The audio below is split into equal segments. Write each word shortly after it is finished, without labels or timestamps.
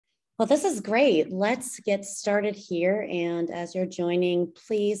Well, this is great. Let's get started here. And as you're joining,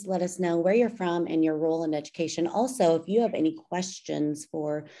 please let us know where you're from and your role in education. Also, if you have any questions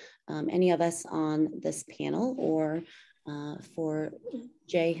for any of us on this panel or for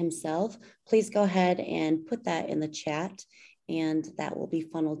Jay himself, please go ahead and put that in the chat and that will be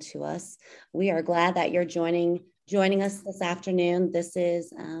funneled to us. We are glad that you're joining us this afternoon. This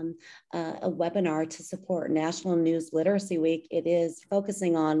is a webinar to support National News Literacy Week. It is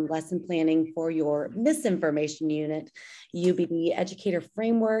focusing on lesson planning for your misinformation unit, UBD Educator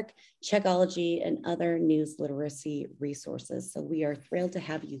Framework, Checkology, and other news literacy resources. So we are thrilled to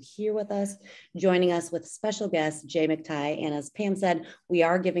have you here with us, joining us with special guest Jay McTighe. And as Pam said, we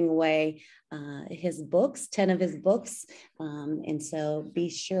are giving away his books, 10 of his books. And so be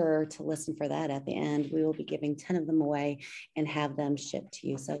sure to listen for that at the end. We will be giving 10 of them away and have them shipped to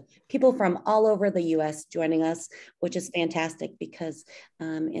you. So people from all over the US joining us, which is fantastic because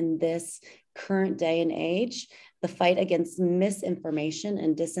in this current day and age, the fight against misinformation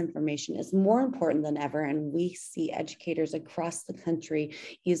and disinformation is more important than ever. And we see educators across the country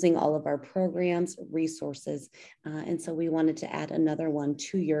using all of our programs, resources. And so we wanted to add another one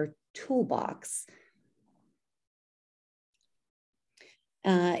to your toolbox.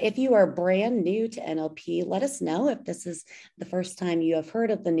 If you are brand new to NLP, let us know if this is the first time you have heard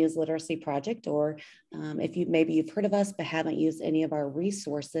of the News Literacy Project, or if maybe you've heard of us but haven't used any of our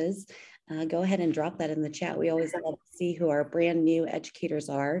resources. Go ahead and drop that in the chat. We always love to see who our brand new educators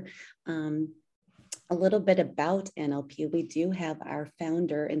are. A little bit about NLP. We do have our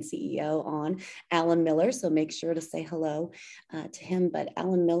founder and CEO on, Alan Miller, so make sure to say hello to him. But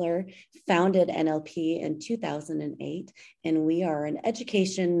Alan Miller founded NLP in 2008, and we are an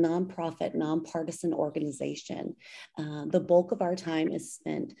education, nonprofit, nonpartisan organization. The bulk of our time is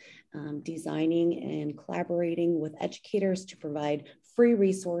spent designing and collaborating with educators to provide free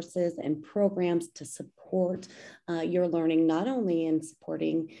resources and programs to support your learning, not only in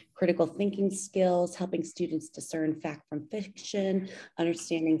supporting critical thinking skills, helping students discern fact from fiction,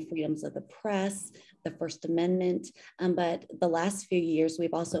 understanding freedoms of the press, the First Amendment, but the last few years,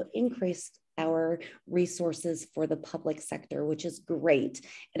 we've also increased our resources for the public sector, which is great.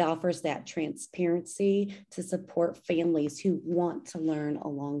 It offers that transparency to support families who want to learn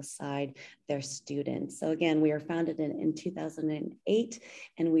alongside their students. So again, we are founded in 2008,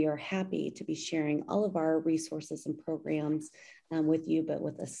 and we are happy to be sharing all of our resources and programs with you, but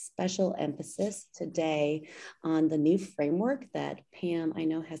with a special emphasis today on the new framework that Pam, I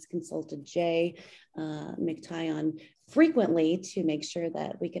know, has consulted Jay McTighe on frequently to make sure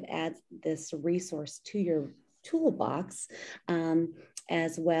that we could add this resource to your toolbox,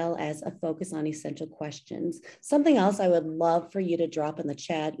 as well as a focus on essential questions. Something else I would love for you to drop in the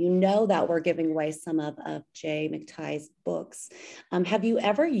chat. You know that we're giving away some of Jay McTighe's books. Have you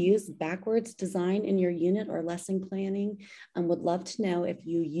ever used backwards design in your unit or lesson planning? Would love to know if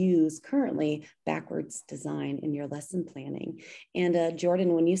you use currently backwards design in your lesson planning. And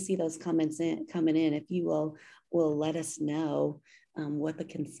Jordan, when you see those comments coming in, if you will let us know what the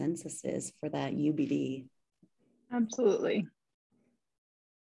consensus is for that UBD. Absolutely.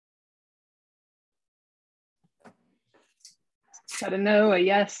 Got a no, a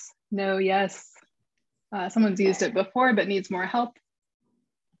yes, no, yes. Someone's used it before but needs more help.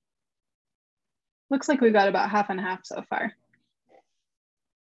 Looks like we've got about half and half so far.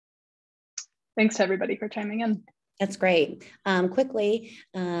 Thanks to everybody for chiming in. That's great. Quickly,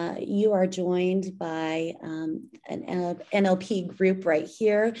 you are joined by an NLP group right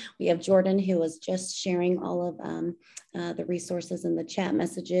here. We have Jordan, who was just sharing all of the resources in the chat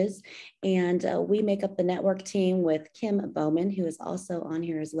messages. And we make up the network team with Kim Bowman, who is also on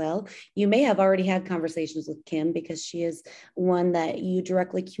here as well. You may have already had conversations with Kim because she is one that you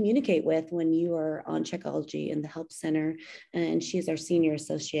directly communicate with when you are on Checkology in the Help Center. And she is our senior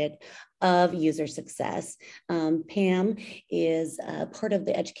associate of user success. Pam is part of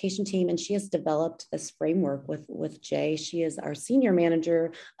the education team, and she has developed this framework with Jay. She is our senior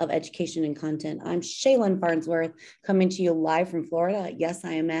manager of education and content. I'm Shaylin Farnsworth, coming to you live from Florida. Yes,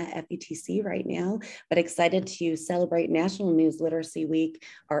 I am at FETC right now, but excited to celebrate National News Literacy Week,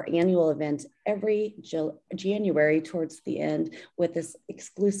 our annual event every January towards the end, with this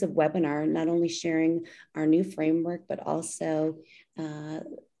exclusive webinar, not only sharing our new framework, but also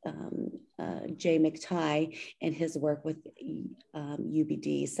Jay McTighe and his work with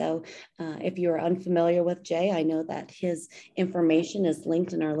UBD. So if you're unfamiliar with Jay, I know that his information is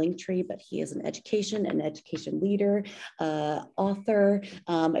linked in our link tree, but he is an education leader, author,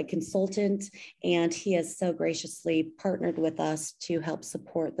 a consultant, and he has so graciously partnered with us to help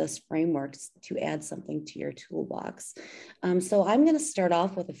support this framework to add something to your toolbox. So I'm going to start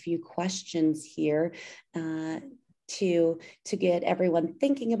off with a few questions here to get everyone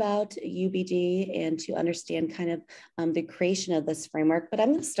thinking about UBD and to understand kind of the creation of this framework. But I'm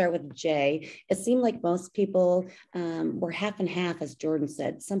going to start with Jay. It seemed like most people were half and half, as Jordan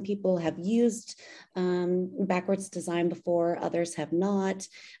said. Some people have used backwards design before, others have not.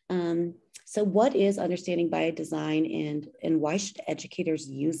 So what is understanding by design, and why should educators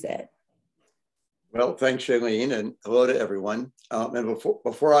use it? Well, thanks, Shailene, and hello to everyone. And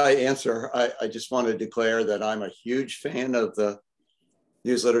before I answer, I just want to declare that I'm a huge fan of the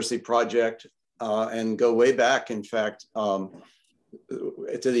News Literacy Project and go way back. In fact, to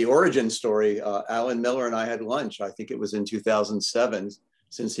the origin story, Alan Miller and I had lunch. I think it was in 2007,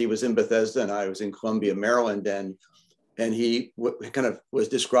 since he was in Bethesda and I was in Columbia, Maryland, and he kind of was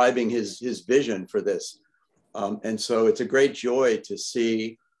describing his vision for this. And so it's a great joy to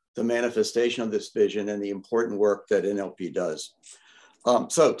see the manifestation of this vision and the important work that NLP does.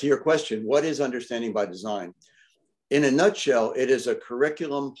 So to your question, what is understanding by design? In a nutshell, it is a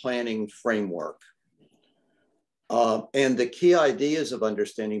curriculum planning framework. And the key ideas of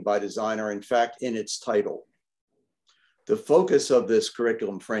understanding by design are in fact in its title. The focus of this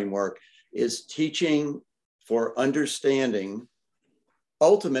curriculum framework is teaching for understanding,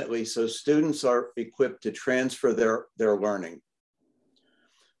 ultimately so students are equipped to transfer their learning.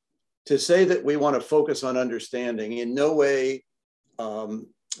 To say that we want to focus on understanding in no way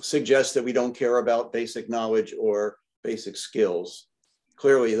suggests that we don't care about basic knowledge or basic skills.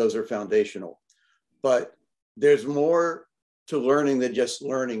 Clearly, those are foundational. But there's more to learning than just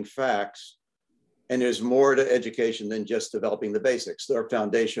learning facts, and there's more to education than just developing the basics. They're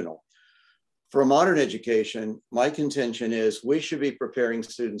foundational. For modern education, my contention is we should be preparing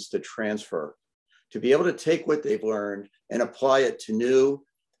students to transfer, to be able to take what they've learned and apply it to new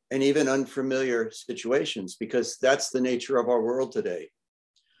and even unfamiliar situations, because that's the nature of our world today.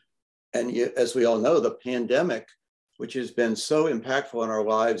 And as we all know, the pandemic, which has been so impactful in our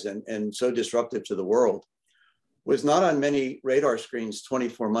lives and so disruptive to the world, was not on many radar screens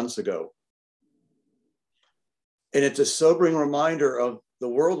 24 months ago. And it's a sobering reminder of the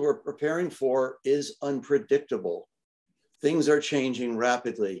world we're preparing for is unpredictable. Things are changing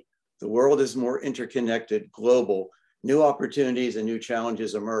rapidly. The world is more interconnected, global. New opportunities and new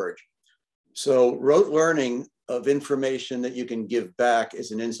challenges emerge. So rote learning of information that you can give back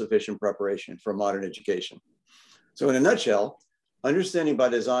is an insufficient preparation for modern education. So in a nutshell, understanding by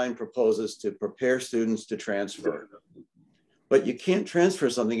design proposes to prepare students to transfer. But you can't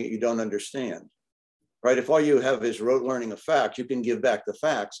transfer something that you don't understand, right? If all you have is rote learning of facts, you can give back the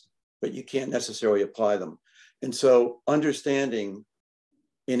facts, but you can't necessarily apply them. And so understanding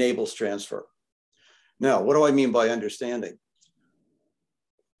enables transfer. Now, what do I mean by understanding?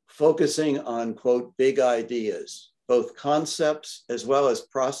 Focusing on, quote, big ideas, both concepts as well as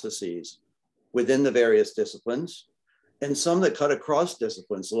processes within the various disciplines, and some that cut across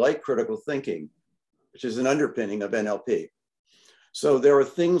disciplines, like critical thinking, which is an underpinning of NLP. So there are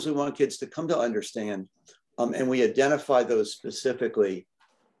things we want kids to come to understand, and we identify those specifically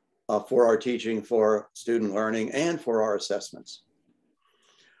for our teaching, for student learning, and for our assessments.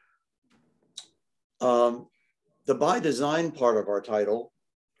 The by design part of our title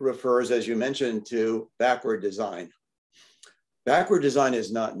refers, as you mentioned, to backward design. Backward design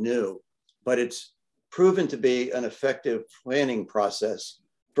is not new, but it's proven to be an effective planning process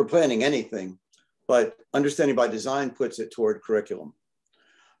for planning anything, but understanding by design puts it toward curriculum.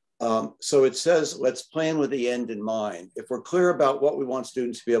 So it says, let's plan with the end in mind. If we're clear about what we want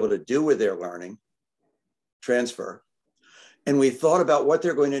students to be able to do with their learning, transfer, and we thought about what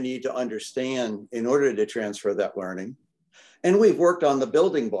they're going to need to understand in order to transfer that learning. And we've worked on the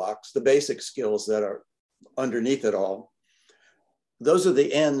building blocks, the basic skills that are underneath it all. Those are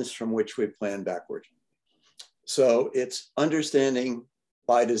the ends from which we plan backward. So it's understanding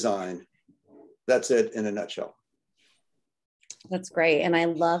by design. That's it in a nutshell. That's great. And I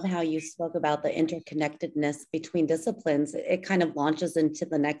love how you spoke about the interconnectedness between disciplines. It kind of launches into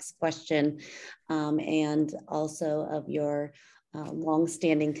the next question, and also of your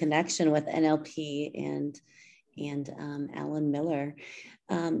longstanding connection with NLP and Alan Miller.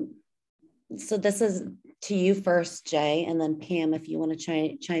 So this is to you first, Jay, and then Pam, if you want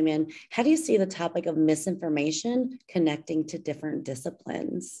to chime in. How do you see the topic of misinformation connecting to different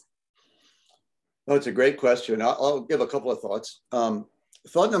disciplines? Oh, it's a great question. I'll give a couple of thoughts.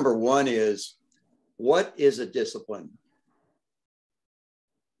 Thought number one is, what is a discipline?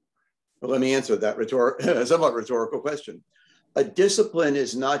 Well, let me answer that somewhat rhetorical question. A discipline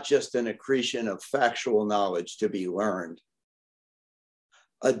is not just an accretion of factual knowledge to be learned.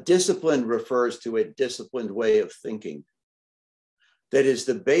 A discipline refers to a disciplined way of thinking that is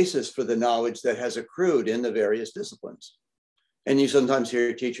the basis for the knowledge that has accrued in the various disciplines. And you sometimes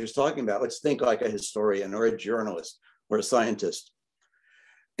hear teachers talking about, let's think like a historian or a journalist or a scientist.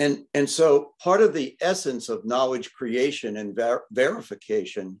 And so part of the essence of knowledge creation and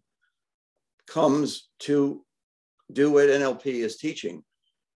verification comes to do what NLP is teaching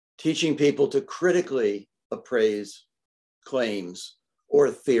people to critically appraise claims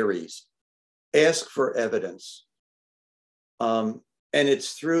or theories, ask for evidence. And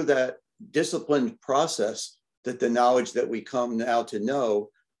it's through that disciplined process that the knowledge that we come now to know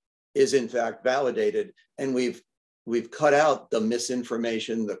is in fact validated. And we've cut out the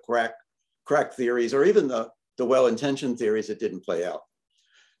misinformation, the crack theories, or even the well-intentioned theories that didn't play out.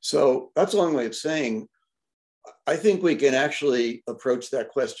 So that's a long way of saying, I think we can actually approach that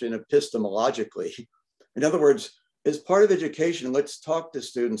question epistemologically. In other words, as part of education, let's talk to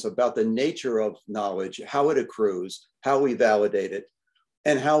students about the nature of knowledge, how it accrues, how we validate it,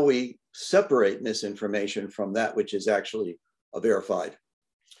 and how we separate misinformation from that which is actually verified.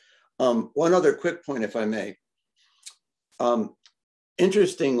 One other quick point, if I may.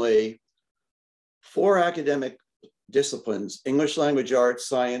 Interestingly, 4 academic disciplines, English language arts,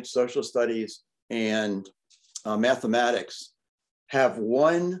 science, social studies, and mathematics, have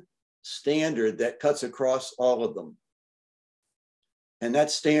one standard that cuts across all of them. And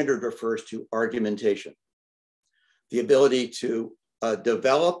that standard refers to argumentation, the ability to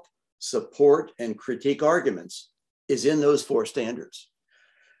develop, support, and critique arguments is in those 4 standards.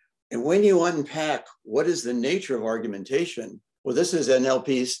 And when you unpack what is the nature of argumentation, well, this is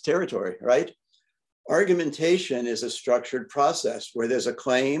NLP's territory, right? Argumentation is a structured process where there's a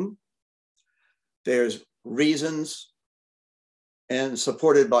claim, there's reasons, and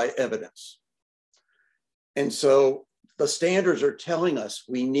supported by evidence. And so the standards are telling us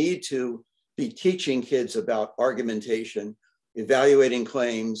we need to be teaching kids about argumentation, evaluating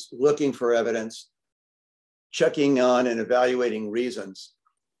claims, looking for evidence, checking on and evaluating reasons.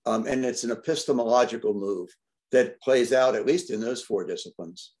 And it's an epistemological move that plays out at least in those 4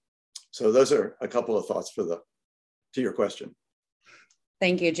 disciplines. So those are a couple of thoughts to your question.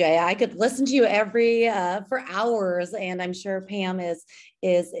 Thank you, Jay. I could listen to you for hours, and I'm sure Pam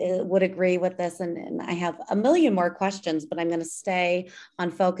would agree with this. And I have a million more questions, but I'm going to stay on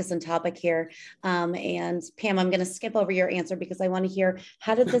focus and topic here. And Pam, I'm going to skip over your answer because I want to hear,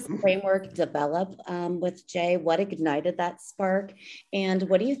 how did this framework develop with Jay? What ignited that spark? And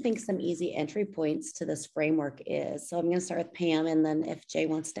what do you think some easy entry points to this framework is? So I'm going to start with Pam, and then if Jay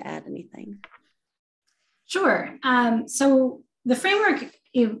wants to add anything. Sure. So the framework,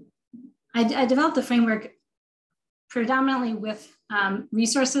 I developed the framework predominantly with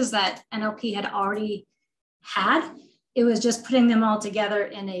resources that NLP had already had. It was just putting them all together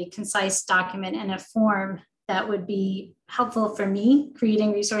in a concise document and a form that would be helpful for me,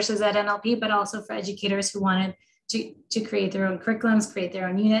 creating resources at NLP, but also for educators who wanted to create their own curriculums, create their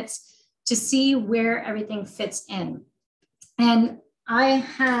own units, to see where everything fits in. And I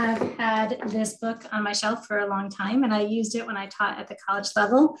have had this book on my shelf for a long time, and I used it when I taught at the college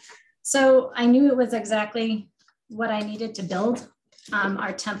level. So I knew it was exactly what I needed to build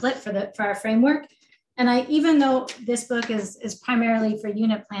our template for our framework. And even though this book is primarily for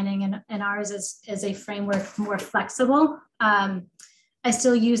unit planning and ours is a framework more flexible, I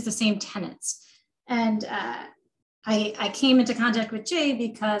still use the same tenets. And I came into contact with Jay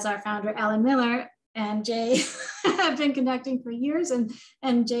because our founder, Alan Miller, and Jay have been connecting for years, and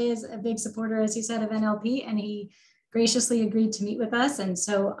Jay is a big supporter, as he said, of NLP, and he graciously agreed to meet with us. And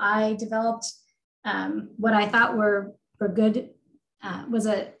so I developed what I thought was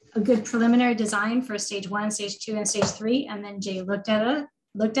a good preliminary design for stage 1, stage 2, and stage 3. And then Jay looked at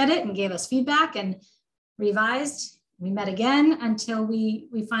it and gave us feedback and revised. We met again until we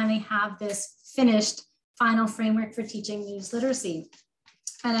finally have this finished final framework for teaching news literacy.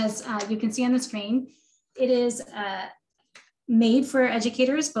 And as you can see on the screen, it is made for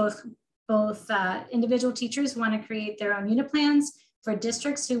educators, both individual teachers who want to create their own unit plans, for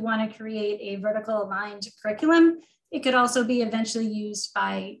districts who want to create a vertical aligned curriculum. It could also be eventually used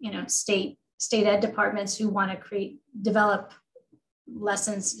by state ed departments who want to develop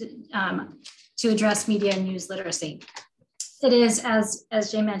lessons to address media and news literacy. It is,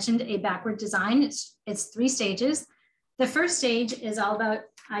 as Jay mentioned, a backward design. It's 3 stages. The first stage is all about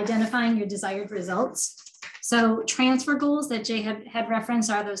identifying your desired results. So transfer goals that Jay had referenced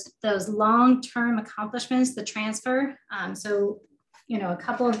are those long-term accomplishments, the transfer. So, a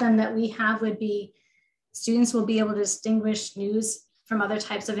couple of them that we have would be students will be able to distinguish news from other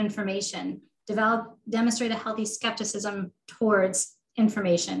types of information, demonstrate a healthy skepticism towards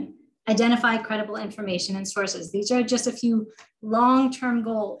information, identify credible information and sources. These are just a few long-term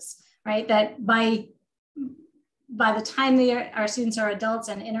goals, right? That by the time our students are adults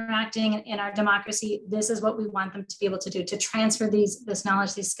and interacting in our democracy, this is what we want them to be able to do, to transfer this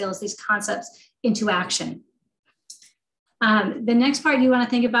knowledge, these skills, these concepts into action. The next part you want to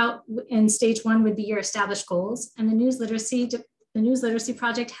think about in stage 1 would be your established goals. And the News Literacy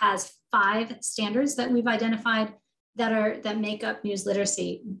Project has 5 standards that we've identified that make up news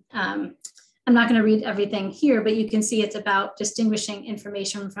literacy. I'm not going to read everything here, but you can see it's about distinguishing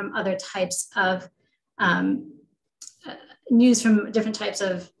information from other types of news, from different types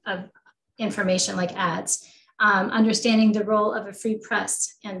of information like ads, understanding the role of a free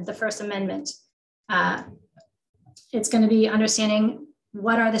press and the First Amendment. It's going to be understanding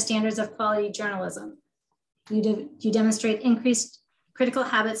what are the standards of quality journalism. You demonstrate increased critical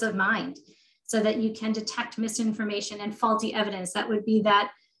habits of mind so that you can detect misinformation and faulty evidence. That would be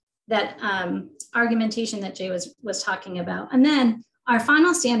that argumentation that Jay was talking about. And then our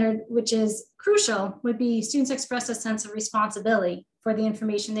final standard, which is crucial, would be students express a sense of responsibility for the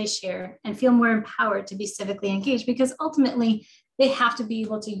information they share and feel more empowered to be civically engaged, because ultimately they have to be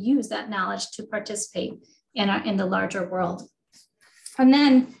able to use that knowledge to participate in the larger world. And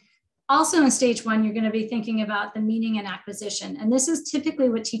then also in stage 1, you're going to be thinking about the meaning and acquisition. And this is typically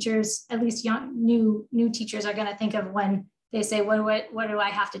what teachers, at least new teachers, are going to think of when they say, what do I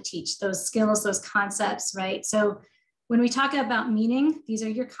have to teach? Those skills, those concepts, right? So when we talk about meaning, these are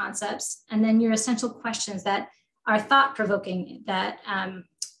your concepts, and then your essential questions that are thought-provoking, that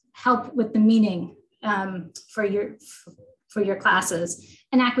help with the meaning for your classes.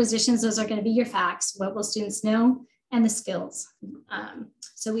 And acquisitions, those are going to be your facts. What will students know? And the skills.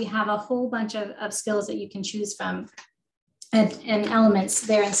 So we have a whole bunch of skills that you can choose from and elements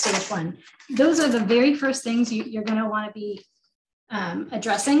there in stage 1. Those are the very first things you're going to want to be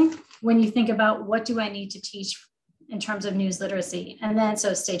addressing when you think about what do I need to teach in terms of news literacy. And then,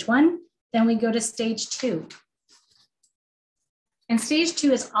 so stage 1, then we go to stage 2. And stage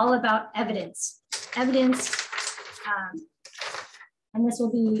 2 is all about evidence. And this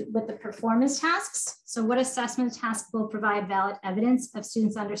will be with the performance tasks. So what assessment task will provide valid evidence of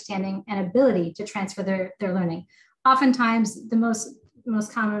students' understanding and ability to transfer their learning? Oftentimes, the most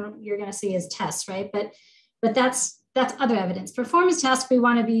common you're going to see is tests, right? But that's other evidence. Performance tasks, we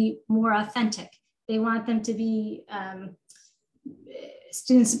want to be more authentic. They want them to be,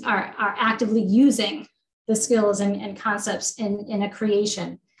 students are actively using the skills and concepts in a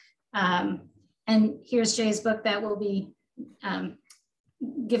creation. And here's Jay's book that will be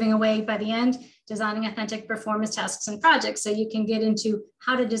giving away by the end, Designing Authentic Performance Tasks and Projects. So you can get into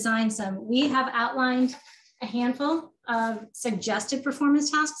how to design some. We have outlined a handful of suggested performance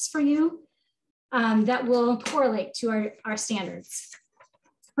tasks for you that will correlate to our standards.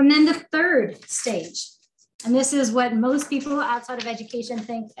 And then the third stage, and this is what most people outside of education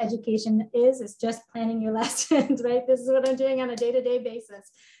think education is just planning your lessons, right? This is what I'm doing on a day-to-day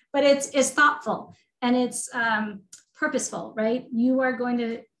basis, but it's thoughtful and it's purposeful, right? You are going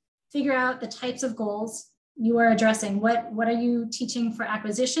to figure out the types of goals you are addressing. What are you teaching for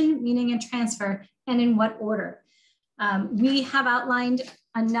acquisition, meaning, and transfer, and in what order? We have outlined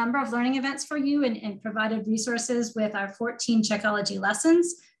a number of learning events for you and provided resources with our 14 Checkology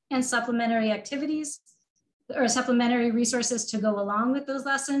lessons and supplementary activities or supplementary resources to go along with those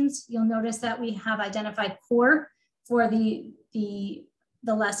lessons. You'll notice that we have identified core for the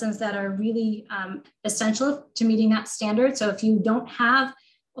lessons that are really essential to meeting that standard. So if you don't have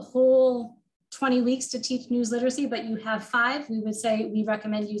a whole 20 weeks to teach news literacy, but you have 5, we would say we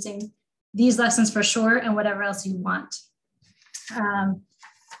recommend using these lessons for sure and whatever else you want.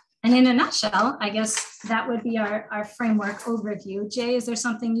 And in a nutshell, I guess that would be our framework overview. Jay, is there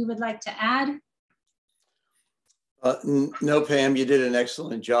something you would like to add? No, Pam, you did an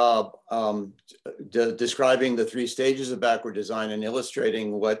excellent job describing the 3 stages of backward design and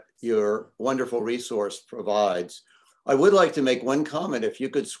illustrating what your wonderful resource provides. I would like to make one comment. If you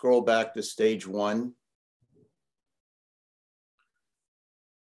could scroll back to stage 1.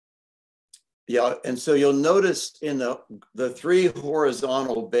 Yeah, and so you'll notice in the 3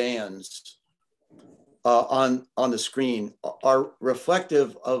 horizontal bands, on the screen are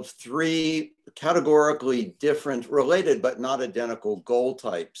reflective of three categorically different, related but not identical goal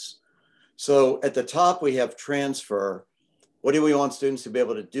types. So at the top, we have transfer. What do we want students to be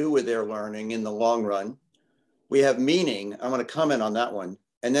able to do with their learning in the long run? We have meaning. I'm going to comment on that one.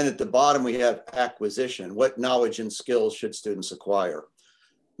 And then at the bottom, we have acquisition. What knowledge and skills should students acquire?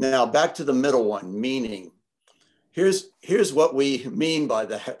 Now, back to the middle one, meaning. Here's what we mean by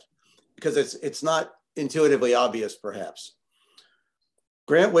that, because it's not intuitively obvious, perhaps.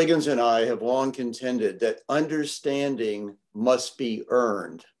 Grant Wiggins and I have long contended that understanding must be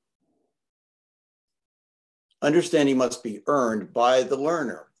earned. Understanding must be earned by the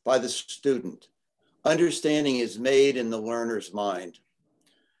learner, by the student. Understanding is made in the learner's mind.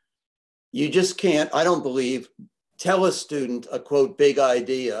 You just can't, I don't believe, tell a student a quote big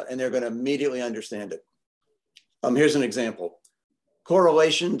idea and they're going to immediately understand it. Here's an example.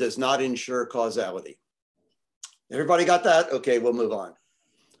 Correlation does not ensure causality. Everybody got that? Okay, we'll move on.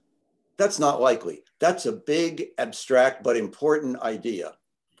 That's not likely. That's a big, abstract, but important idea.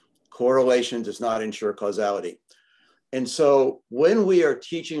 Correlation does not ensure causality. And so when we are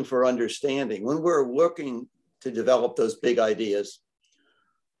teaching for understanding, when we're looking to develop those big ideas,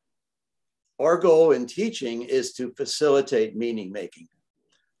 our goal in teaching is to facilitate meaning making.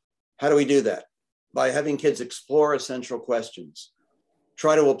 How do we do that? By having kids explore essential questions,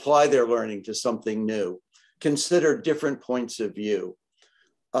 try to apply their learning to something new, consider different points of view.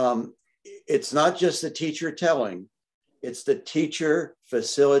 It's not just the teacher telling, it's the teacher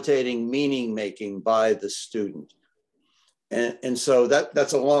facilitating meaning making by the student. And so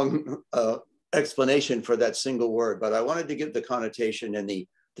that's a long explanation for that single word, but I wanted to give the connotation and the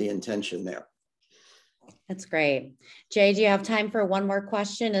intention there. That's great. Jay, do you have time for one more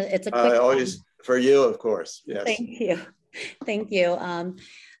question? It's a quick always one. For you, of course. Yes. Thank you. Thank you.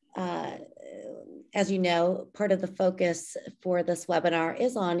 As you know, part of the focus for this webinar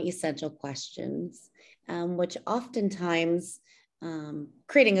is on essential questions, which oftentimes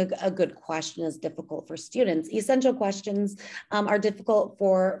creating a good question is difficult for students. Essential questions are difficult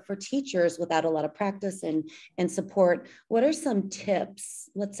for teachers without a lot of practice and support. What are some tips,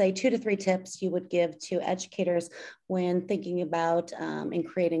 let's say 2 to 3 tips you would give to educators when thinking about and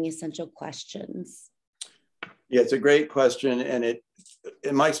creating essential questions? Yeah, it's a great question. And it,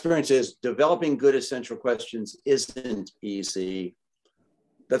 in my experience, is developing good essential questions isn't easy.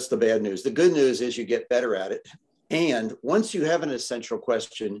 That's the bad news. The good news is you get better at it. And once you have an essential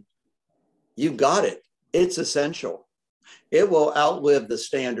question, you got it. It's essential. It will outlive the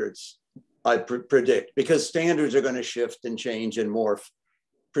standards, I predict, because standards are going to shift and change and morph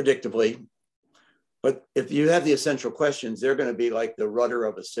predictably. But if you have the essential questions, they're going to be like the rudder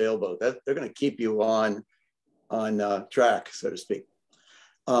of a sailboat. They're going to keep you on track, so to speak.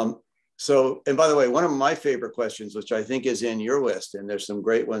 And by the way, one of my favorite questions, which I think is in your list, and there's some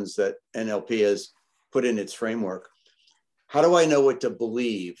great ones that NLP has put in its framework. How do I know what to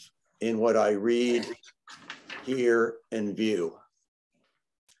believe in what I read, hear, and view?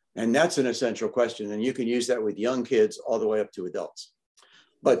 And that's an essential question. And you can use that with young kids all the way up to adults.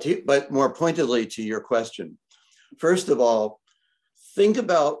 But more pointedly to your question, first of all, think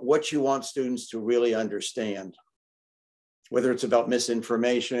about what you want students to really understand, whether it's about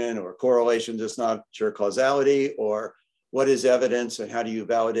misinformation or correlation does not ensure causality, or what is evidence and how do you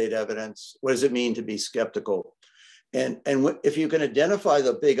validate evidence? What does it mean to be skeptical? And if you can identify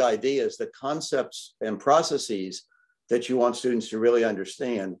the big ideas, the concepts and processes that you want students to really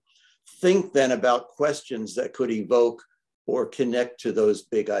understand, think then about questions that could evoke or connect to those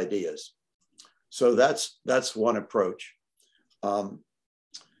big ideas. So that's one approach.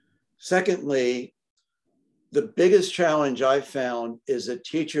 Secondly, the biggest challenge I've found is that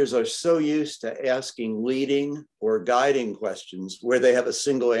teachers are so used to asking leading or guiding questions where they have a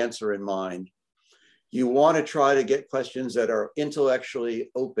single answer in mind. You want to try to get questions that are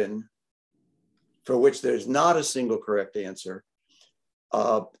intellectually open, for which there's not a single correct answer.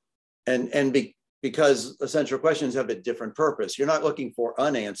 Because essential questions have a different purpose. You're not looking for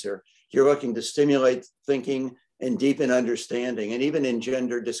an answer. You're looking to stimulate thinking and deepen understanding, and even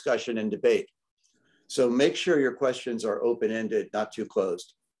engender discussion and debate. So make sure your questions are open-ended, not too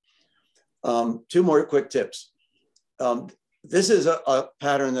closed. 2 more quick tips. This is a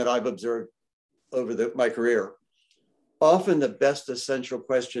pattern that I've observed over my career. Often the best essential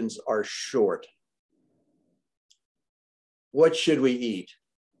questions are short. What should we eat?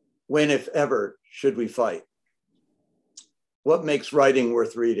 When, if ever, should we fight? What makes writing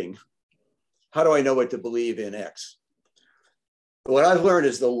worth reading? How do I know what to believe in X? What I've learned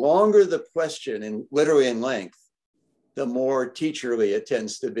is the longer the question, and literally in length, the more teacherly it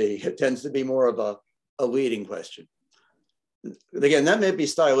tends to be. It tends to be more of a leading question. Again, that may be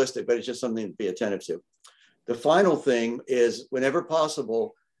stylistic, but it's just something to be attentive to. The final thing is, whenever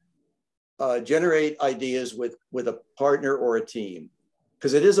possible, generate ideas with a partner or a team,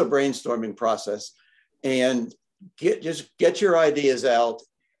 because it is a brainstorming process, and just get your ideas out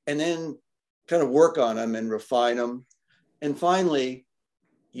and then kind of work on them and refine them. And finally,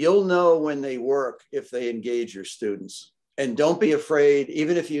 you'll know when they work if they engage your students. And don't be afraid,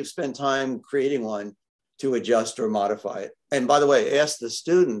 even if you've spent time creating one, to adjust or modify it. And by the way, ask the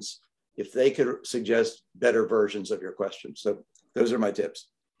students if they could suggest better versions of your questions. So those are my tips.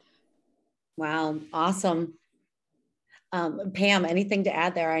 Wow, awesome. Pam, anything to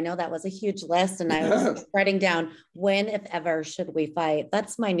add there? I know that was a huge list, and I was writing down, when, if ever, should we fight?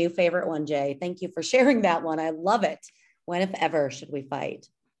 That's my new favorite one, Jay. Thank you for sharing that one. I love it. When, if ever, should we fight?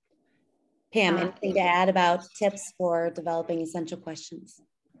 Pam, anything to add about tips for developing essential questions?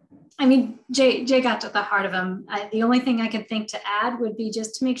 I mean, Jay got to the heart of them. The only thing I could think to add would be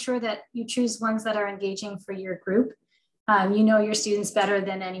just to make sure that you choose ones that are engaging for your group. You know your students better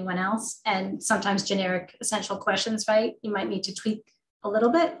than anyone else, and sometimes generic essential questions, right? You might need to tweak a little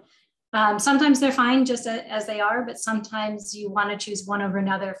bit. Sometimes they're fine just as they are, but sometimes you want to choose one over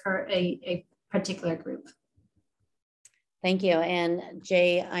another for a particular group. Thank you. And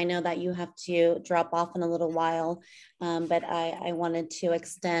Jay, I know that you have to drop off in a little while, but I wanted to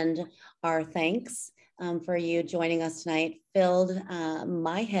extend our thanks for you joining us tonight. Filled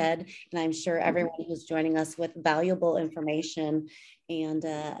my head, and I'm sure everyone who's joining us, with valuable information and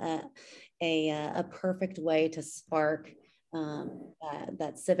a perfect way to spark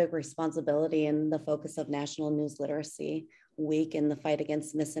that civic responsibility and the focus of National News Literacy Week and the fight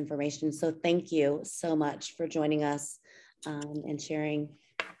against misinformation. So thank you so much for joining us and sharing.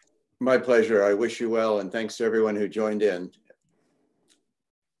 My pleasure. I wish you well, and thanks to everyone who joined in.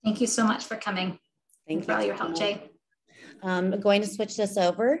 Thank you so much for coming. Thank you for all your help, Jay. I'm going to switch this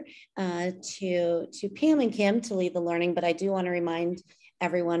over to Pam and Kim to lead the learning, but I do want to remind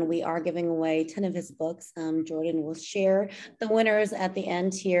everyone we are giving away 10 of his books. Jordan will share the winners at the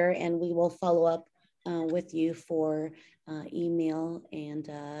end here, and we will follow up with you for email and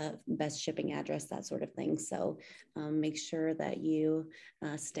best shipping address, that sort of thing. So make sure that you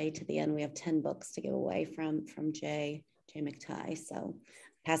stay to the end. We have 10 books to give away from Jay McTighe. So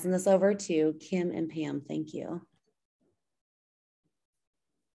passing this over to Kim and Pam. Thank you.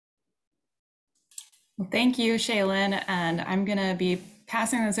 Well, thank you, Shaylin. And I'm going to be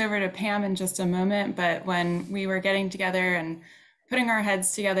passing this over to Pam in just a moment. But when we were getting together and putting our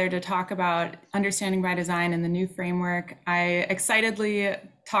heads together to talk about understanding by design and the new framework, I excitedly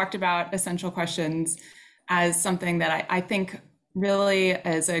talked about essential questions as something that I think really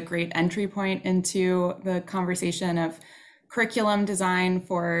is a great entry point into the conversation of curriculum design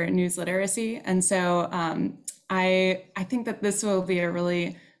for news literacy. And so I think that this will be a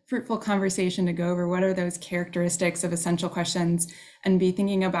really fruitful conversation to go over what are those characteristics of essential questions, and be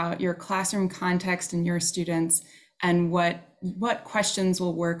thinking about your classroom context and your students, and what questions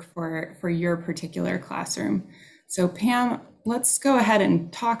will work for your particular classroom. So Pam, let's go ahead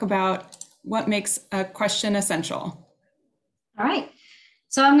and talk about what makes a question essential. All right.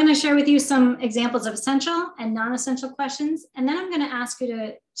 So I'm going to share with you some examples of essential and non-essential questions, and then I'm going to ask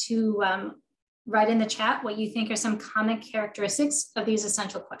you to write in the chat what you think are some common characteristics of these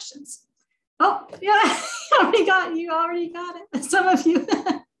essential questions. Oh, yeah, you already got it. Some of you.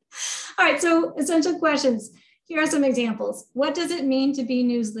 All right, so essential questions. Here are some examples. What does it mean to be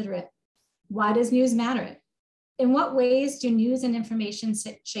news literate? Why does news matter? In what ways do news and information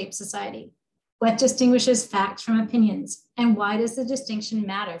shape society? What distinguishes facts from opinions? And why does the distinction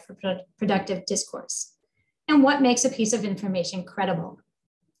matter for productive discourse? And what makes a piece of information credible?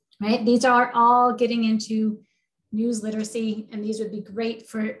 Right? These are all getting into news literacy, and these would be great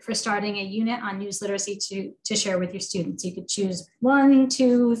for starting a unit on news literacy to share with your students. You could choose 1,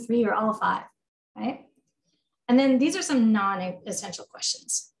 2, 3, or all 5, right? And then these are some non-essential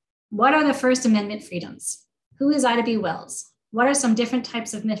questions. What are the First Amendment freedoms? Who is Ida B. Wells? What are some different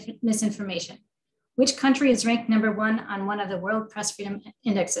types of misinformation? Which country is ranked #1 on one of the World Press Freedom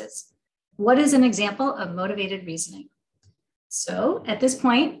Indexes? What is an example of motivated reasoning? So at this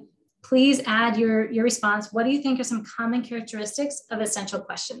point, please add your response. What do you think are some common characteristics of essential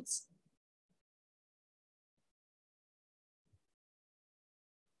questions?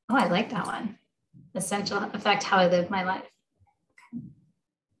 Oh, I like that one. Essential affect how I live my life.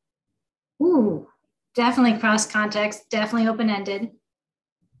 Ooh, definitely cross context, definitely open-ended.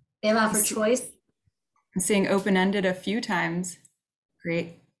 They allow for choice. I'm seeing open-ended a few times.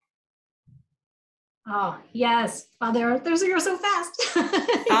 Great. Oh, yes. Wow, you're so fast.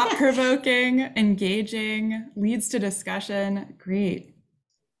 Thought-provoking, engaging, leads to discussion. Great.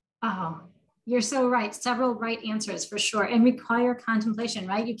 Oh, you're so right. Several right answers for sure, and require contemplation,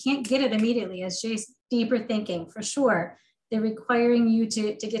 right? You can't get it immediately, as Jay's deeper thinking for sure. They're requiring you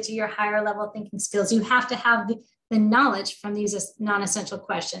to get to your higher level thinking skills. You have to have the knowledge from these non-essential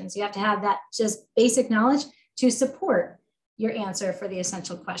questions. You have to have that just basic knowledge to support your answer for the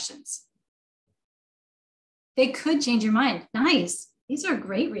essential questions. They could change your mind. Nice. These are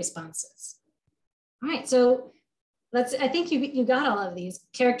great responses. All right, so I think you got all of these.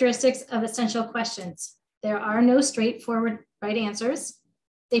 Characteristics of essential questions. There are no straightforward right answers.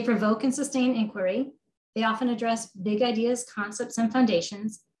 They provoke and sustain inquiry. They often address big ideas, concepts, and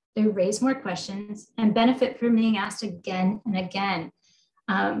foundations. They raise more questions and benefit from being asked again and again.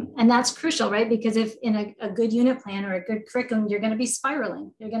 And that's crucial, right? Because if in a good unit plan or a good curriculum, you're going to be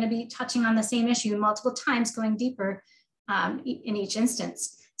spiraling. You're going to be touching on the same issue multiple times, going deeper in each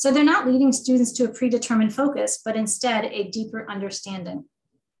instance. So they're not leading students to a predetermined focus, but instead a deeper understanding.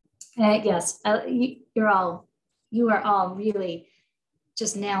 Yes, you are all really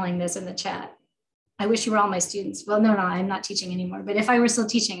just nailing this in the chat. I wish you were all my students. Well, no, I'm not teaching anymore. But if I were still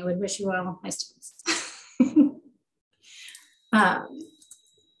teaching, I would wish you were all my students.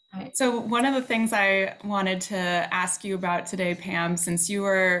 Right. So one of the things I wanted to ask you about today, Pam, since you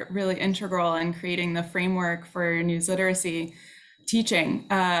were really integral in creating the framework for news literacy teaching,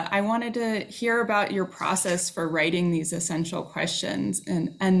 I wanted to hear about your process for writing these essential questions.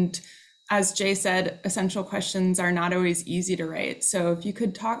 And as Jay said, essential questions are not always easy to write. So if you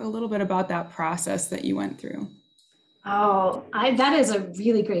could talk a little bit about that process that you went through. Oh, that is a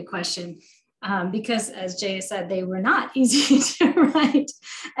really great question. Because as Jay said, they were not easy to write.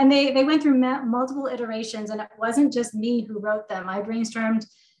 And they went through multiple iterations, and it wasn't just me who wrote them. I brainstormed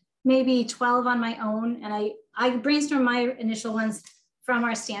maybe 12 on my own, and I brainstormed my initial ones from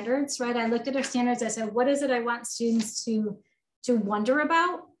our standards, right? I looked at our standards, I said, what is it I want students to wonder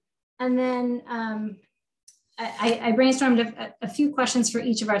about? And then I brainstormed a few questions for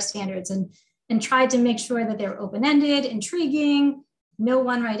each of our standards and tried to make sure that they were open-ended, intriguing, no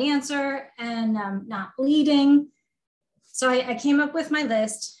one right answer, and not leading. So I came up with my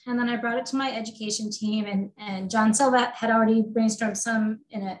list, and then I brought it to my education team, and John Silva had already brainstormed some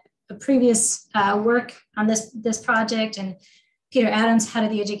in a previous work on this project, and Peter Adams, head of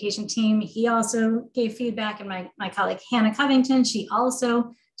the education team, he also gave feedback, and my colleague Hannah Covington, she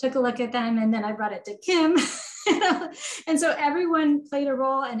also took a look at them, and then I brought it to Kim. And so everyone played a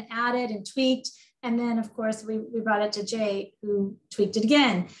role and added and tweaked. And then, of course, we brought it to Jay, who tweaked it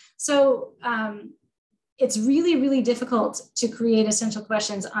again. So it's really, really difficult to create essential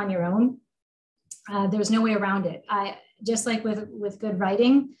questions on your own. There's no way around it. Just like with good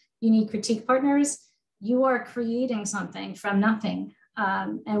writing, you need critique partners. You are creating something from nothing.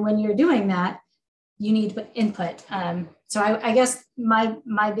 And when you're doing that, you need input. So I guess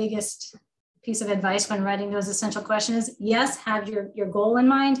my biggest piece of advice when writing those essential questions is, yes, have your goal in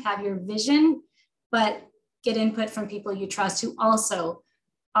mind, have your vision, but get input from people you trust who also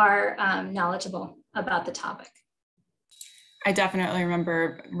are knowledgeable about the topic. I definitely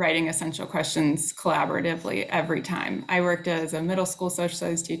remember writing essential questions collaboratively every time. I worked as a middle school social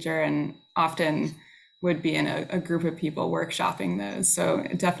studies teacher and often would be in a group of people workshopping those. So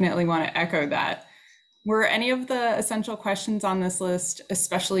I definitely want to echo that. Were any of the essential questions on this list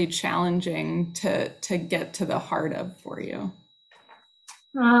especially challenging to get to the heart of for you?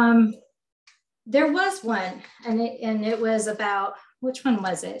 There was one, and it was about, which one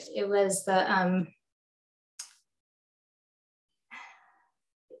was it? It was the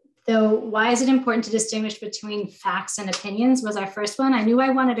why is it important to distinguish between facts and opinions was our first one. I knew I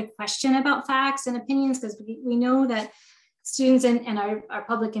wanted a question about facts and opinions because we know that students and our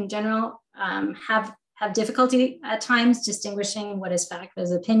public in general have difficulty at times distinguishing what is fact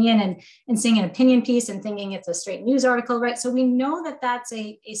as opinion and seeing an opinion piece and thinking it's a straight news article, right? So we know that that's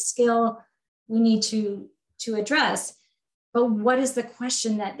a skill we need to address, but what is the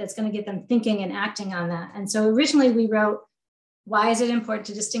question that's going to get them thinking and acting on that? And so originally we wrote, why is it important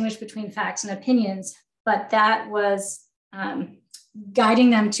to distinguish between facts and opinions? But that was guiding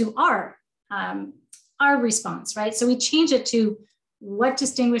them to our response, right? So we changed it to what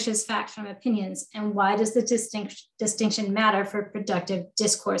distinguishes fact from opinions and why does the distinction matter for productive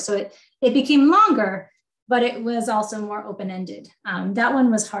discourse? So it became longer, but it was also more open-ended. That one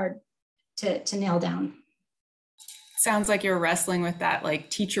was hard to nail down. Sounds like you're wrestling with that like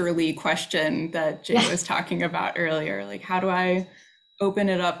teacherly question that Jay was talking about earlier. Like, how do I open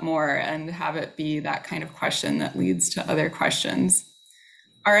it up more and have it be that kind of question that leads to other questions?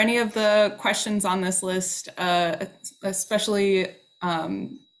 Are any of the questions on this list, especially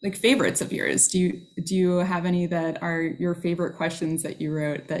like favorites of yours? Do you have any that are your favorite questions that you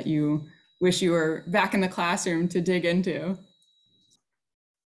wrote that you wish you were back in the classroom to dig into?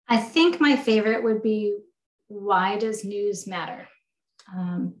 I think my favorite would be, why does news matter?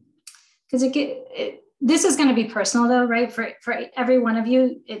 Because this is going to be personal though, right? For every one of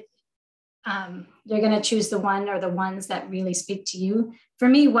you, you're going to choose the one or the ones that really speak to you. For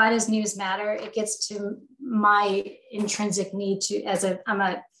me, why does news matter? It gets to my intrinsic need to, I'm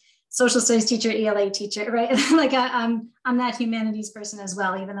a social studies teacher, ELA teacher, right? Like I'm that humanities person as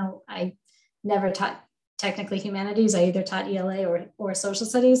well, even though I never taught technically humanities. I either taught ELA or social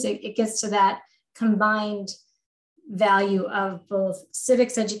studies. It gets to that combined value of both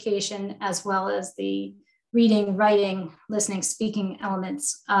civics education as well as the reading, writing, listening, speaking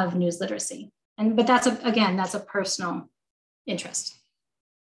elements of news literacy. But that's a personal interest.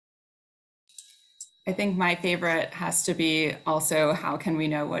 I think my favorite has to be also, how can we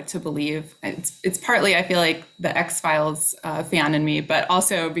know what to believe? It's partly, I feel like, the X-Files fan in me, but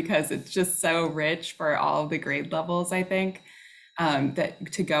also because it's just so rich for all the grade levels, I think,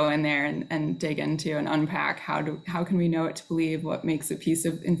 that to go in there and dig into and unpack how can we know what to believe, what makes a piece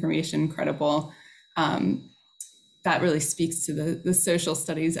of information credible. That really speaks to the social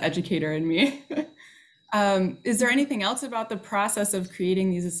studies educator in me. Is there anything else about the process of creating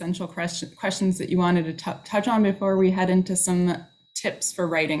these essential questions that you wanted to touch on before we head into some tips for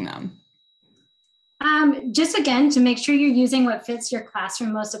writing them? Just again, to make sure you're using what fits your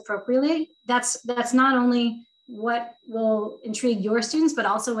classroom most appropriately. That's not only what will intrigue your students, but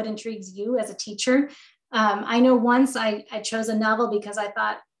also what intrigues you as a teacher. I know once I chose a novel because I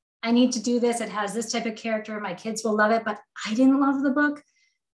thought, I need to do this. It has this type of character. My kids will love it, but I didn't love the book.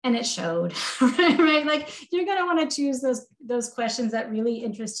 And it showed, right? Like, you're going to want to choose those questions that really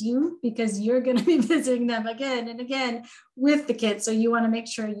interest you, because you're going to be visiting them again and again with the kids. So you want to make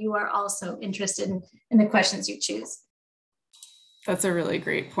sure you are also interested in the questions you choose. That's a really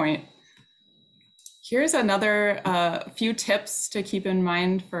great point. Here's another few tips to keep in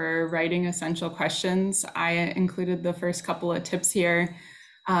mind for writing essential questions. I included the first couple of tips here.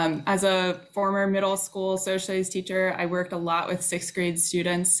 As a former middle school social studies teacher, I worked a lot with 6th grade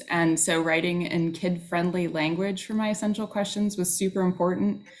students. And so writing in kid-friendly language for my essential questions was super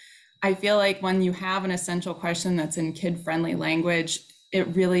important. I feel like when you have an essential question that's in kid-friendly language, it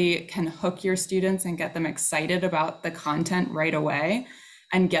really can hook your students and get them excited about the content right away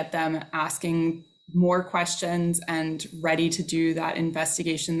and get them asking more questions and ready to do that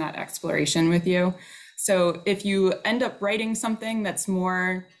investigation, that exploration with you. So if you end up writing something that's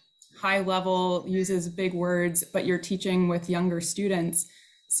more high level, uses big words, but you're teaching with younger students,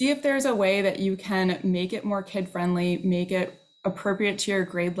 see if there's a way that you can make it more kid-friendly, make it appropriate to your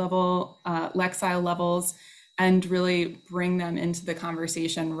grade level, Lexile levels, and really bring them into the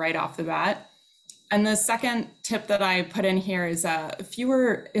conversation right off the bat. And the second tip that I put in here is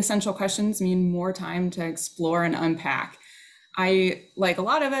fewer essential questions mean more time to explore and unpack. I, like a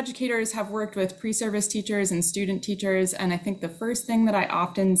lot of educators, have worked with pre-service teachers and student teachers, and I think the first thing that I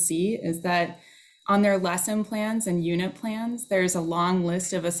often see is that on their lesson plans and unit plans, there's a long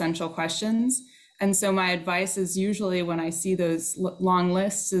list of essential questions. And so my advice is usually, when I see those long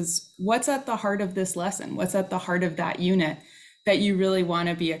lists, is what's at the heart of this lesson? What's at the heart of that unit that you really want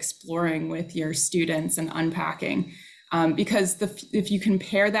to be exploring with your students and unpacking? Because if you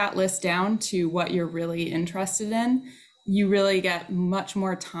compare that list down to what you're really interested in, you really get much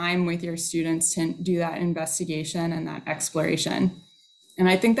more time with your students to do that investigation and that exploration. And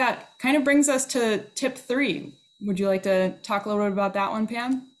I think that kind of brings us to tip 3. Would you like to talk a little bit about that one,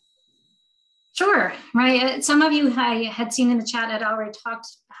 Pam? Sure, right. Some of you I had seen in the chat had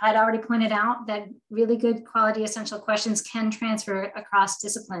already pointed out that really good quality essential questions can transfer across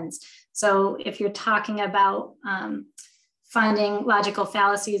disciplines. So if you're talking about finding logical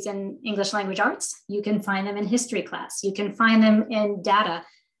fallacies in English language arts, you can find them in history class. You can find them in data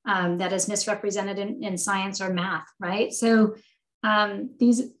that is misrepresented in science or math, right? So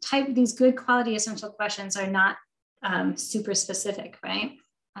these good quality essential questions are not super specific, right?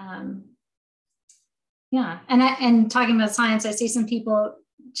 Yeah, and talking about science, I see some people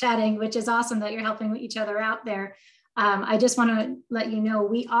chatting, which is awesome that you're helping each other out there. I just want to let you know,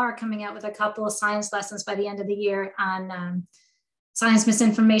 we are coming out with a couple of science lessons by the end of the year on science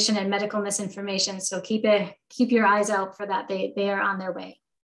misinformation and medical misinformation. So keep your eyes out for that. They are on their way.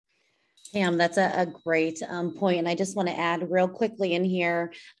 Pam, that's a great point. And I just want to add real quickly in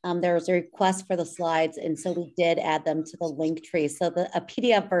here, there was a request for the slides. And so we did add them to the link tree. So a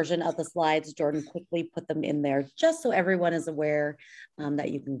PDF version of the slides, Jordan quickly put them in there just so everyone is aware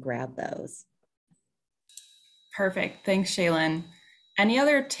that you can grab those. Perfect. Thanks, Shaylin. Any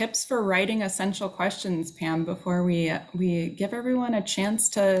other tips for writing essential questions, Pam, before we give everyone a chance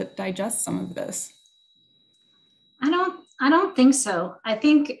to digest some of this? I don't think so. I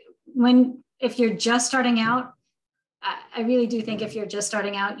think if you're just starting out, I really do think if you're just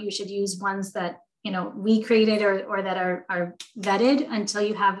starting out, you should use ones that, you know, we created or that are vetted until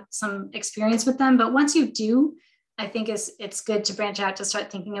you have some experience with them. But once you do, I think it's good to branch out to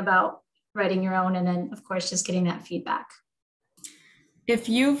start thinking about writing your own, and then of course just getting that feedback. If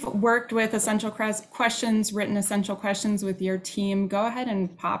you've worked with essential questions, written essential questions with your team, go ahead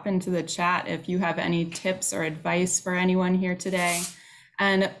and pop into the chat if you have any tips or advice for anyone here today.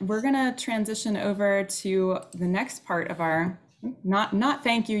 And we're gonna transition over to the next part of our, not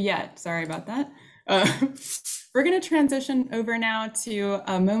thank you yet, sorry about that. We're gonna transition over now to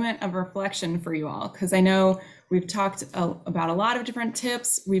a moment of reflection for you all, because I know we've talked about a lot of different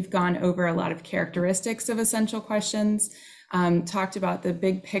tips. We've gone over a lot of characteristics of essential questions, talked about the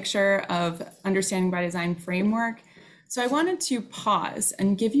big picture of understanding by design framework. So I wanted to pause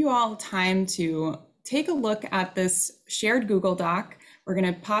and give you all time to take a look at this shared Google Doc. We're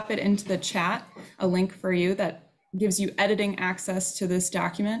going to pop it into the chat, a link for you that gives you editing access to this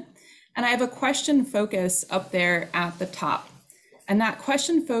document. And I have a question focus up there at the top. And that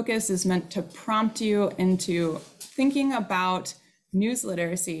question focus is meant to prompt you into thinking about news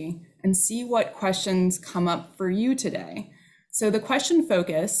literacy and see what questions come up for you today. So the question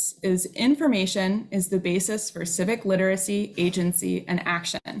focus is: information is the basis for civic literacy, agency, and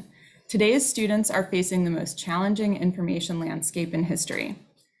action. Today's students are facing the most challenging information landscape in history.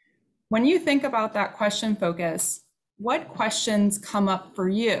 When you think about that question focus, what questions come up for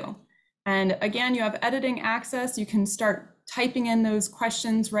you? And again, you have editing access. You can start typing in those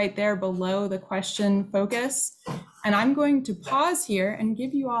questions right there below the question focus. And I'm going to pause here and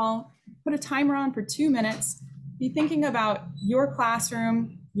give you all, put a timer on for 2 minutes. Be thinking about your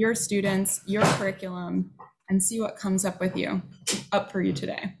classroom, your students, your curriculum, and see what comes up for you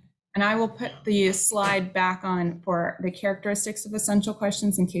today. And I will put the slide back on for the characteristics of essential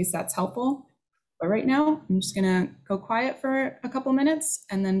questions in case that's helpful. But right now, I'm just gonna go quiet for a couple minutes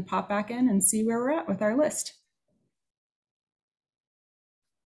and then pop back in and see where we're at with our list.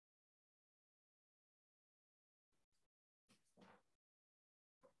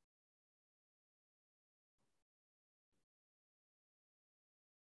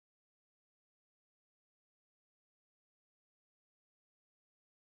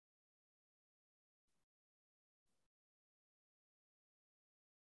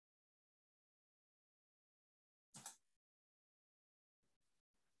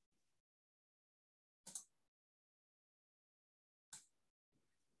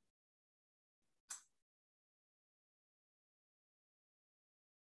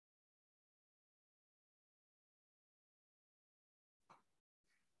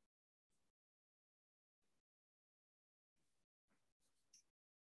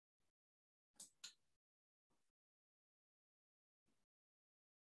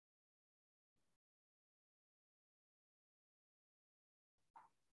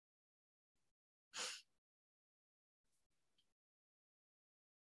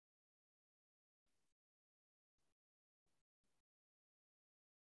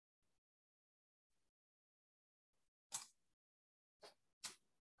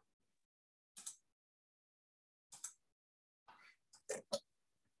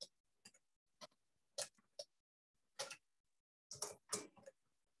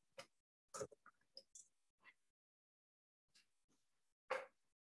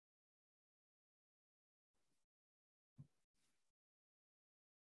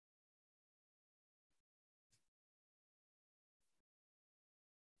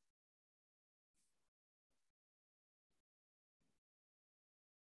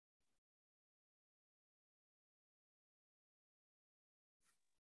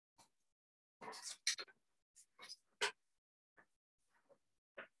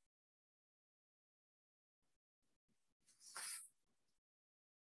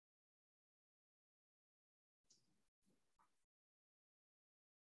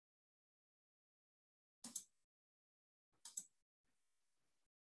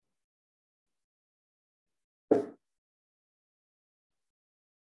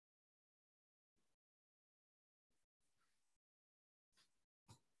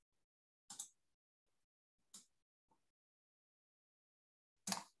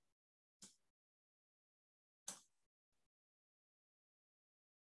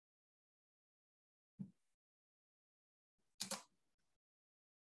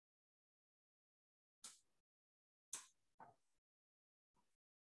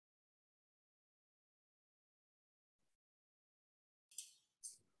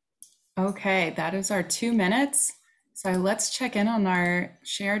 Okay, that is our 2 minutes. So let's check in on our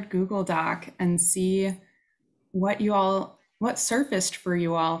shared Google Doc and see what surfaced for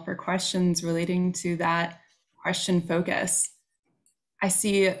you all for questions relating to that question focus. I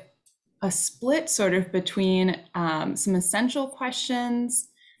see a split sort of between some essential questions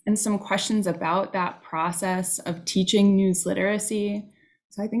and some questions about that process of teaching news literacy.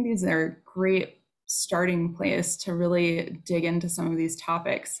 So I think these are a great starting place to really dig into some of these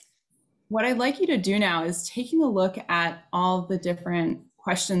topics. What I'd like you to do now is taking a look at all the different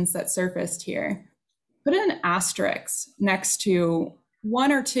questions that surfaced here. Put an asterisk next to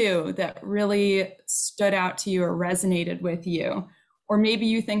one or two that really stood out to you or resonated with you. Or maybe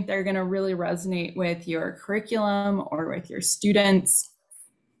you think they're going to really resonate with your curriculum or with your students.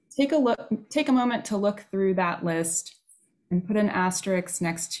 Take a moment to look through that list and put an asterisk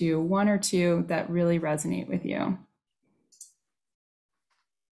next to one or two that really resonate with you.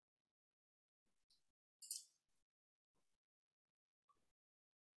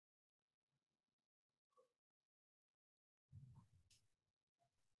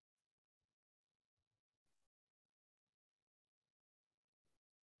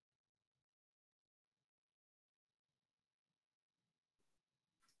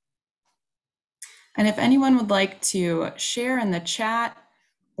 And if anyone would like to share in the chat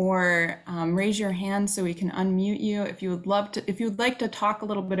or raise your hand so we can unmute you, if you would like to talk a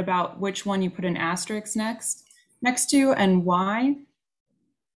little bit about which one you put an asterisk next to and why,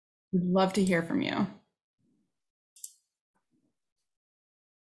 we'd love to hear from you.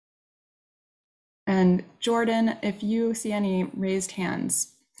 And Jordan, if you see any raised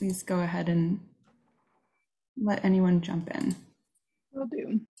hands, please go ahead and let anyone jump in. Will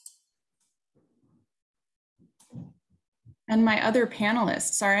do. And my other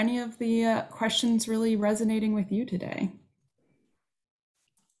panelists, are any of the questions really resonating with you today?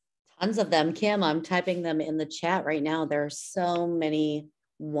 Tons of them, Kim. I'm typing them in the chat right now. There are so many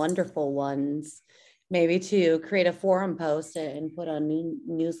wonderful ones. Maybe to create a forum post and put on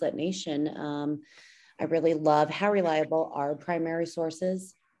Newslet Nation. I really love how reliable are primary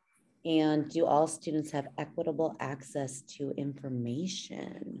sources, and do all students have equitable access to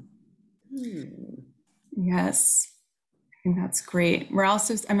information? Yes. I think that's great.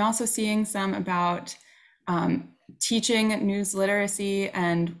 I'm also seeing some about teaching news literacy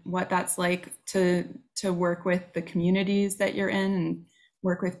and what that's like to work with the communities that you're in and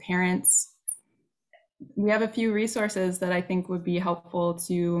work with parents. We have a few resources that I think would be helpful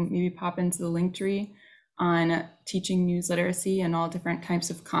to maybe pop into the link tree on teaching news literacy in all different types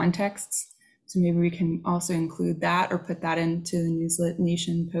of contexts. So maybe we can also include that or put that into the Newslet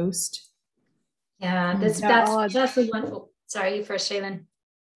Nation post. Yeah, that's the one. Oh, sorry, you first, Shaylin.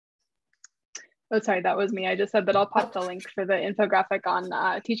 Oh, sorry, that was me. I just said that I'll pop the link for the infographic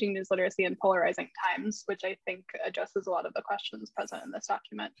on teaching news literacy in polarizing times, which I think addresses a lot of the questions present in this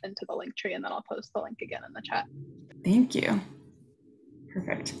document, into the link tree, and then I'll post the link again in the chat. Thank you.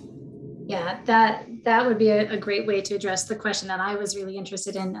 Perfect. Yeah, that would be a great way to address the question that I was really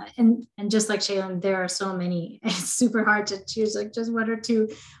interested in. And just like Shaylin, there are so many. It's super hard to choose like just one or two.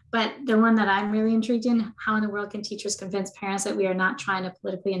 But the one that I'm really intrigued in, how in the world can teachers convince parents that we are not trying to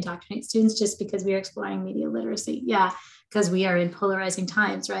politically indoctrinate students just because we are exploring media literacy? Yeah, because we are in polarizing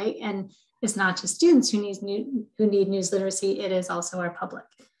times, right? And it's not just students who need news literacy, it is also our public.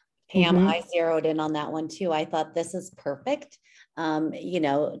 Pam, I zeroed in on that one too. I thought this is perfect.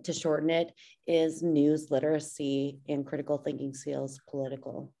 To shorten it, is news literacy and critical thinking skills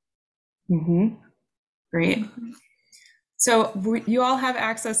political? Great. So you all have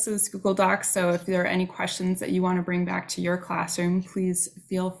access to this Google Docs. So if there are any questions that you want to bring back to your classroom, please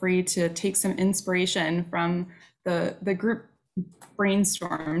feel free to take some inspiration from the group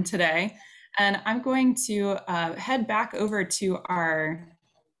brainstorm today. And I'm going to head back over to our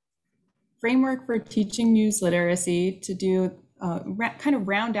framework for teaching news literacy to do kind of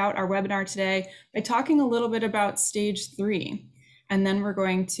round out our webinar today by talking a little bit about stage 3. And then we're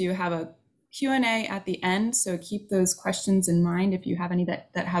going to have a Q&A at the end. So keep those questions in mind if you have any that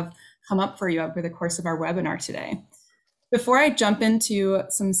have come up for you over the course of our webinar today. Before I jump into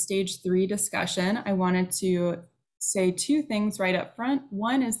some stage 3 discussion, I wanted to say 2 things right up front.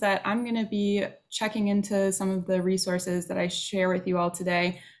 One is that I'm going to be checking into some of the resources that I share with you all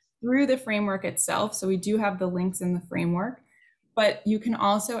today through the framework itself. So we do have the links in the framework, but you can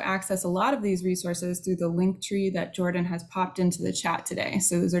also access a lot of these resources through the link tree that Jordan has popped into the chat today.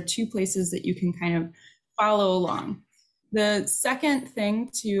 So those are 2 places that you can kind of follow along. The second thing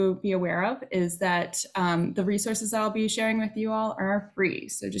to be aware of is that the resources that I'll be sharing with you all are free.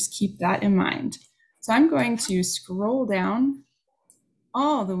 So just keep that in mind. So I'm going to scroll down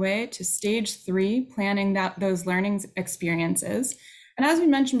all the way to stage 3, planning those learning experiences. And as we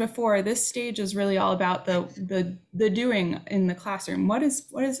mentioned before, this stage is really all about the doing in the classroom.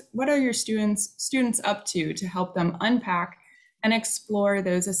 What are your students up to help them unpack and explore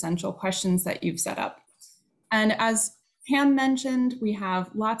those essential questions that you've set up? And as Pam mentioned, we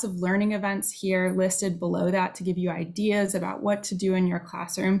have lots of learning events here listed below that to give you ideas about what to do in your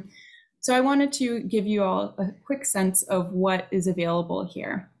classroom. So I wanted to give you all a quick sense of what is available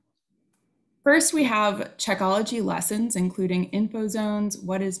here. First, we have Checkology lessons, including info zones,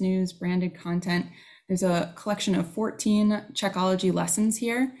 what is news, branded content. There's a collection of 14 Checkology lessons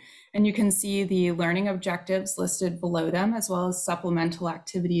here, and you can see the learning objectives listed below them, as well as supplemental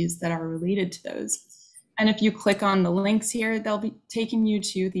activities that are related to those. And if you click on the links here, they'll be taking you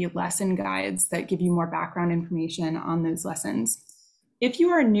to the lesson guides that give you more background information on those lessons. If you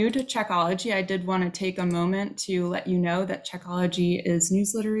are new to Checkology, I did want to take a moment to let you know that Checkology is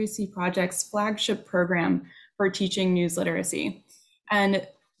News Literacy Project's flagship program for teaching news literacy. And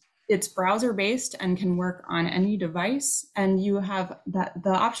it's browser-based and can work on any device. And you have the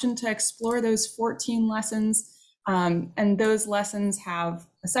option to explore those 14 lessons. And those lessons have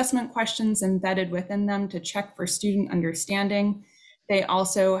assessment questions embedded within them to check for student understanding. They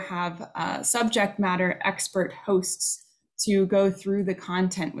also have subject matter expert hosts to go through the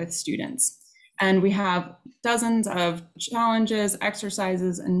content with students. And we have dozens of challenges,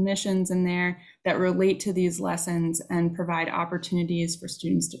 exercises, and missions in there that relate to these lessons and provide opportunities for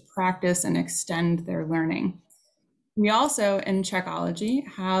students to practice and extend their learning. We also, in Checkology,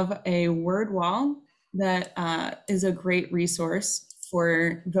 have a word wall that is a great resource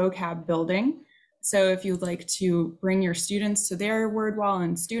for vocab building. So if you'd like to bring your students to their word wall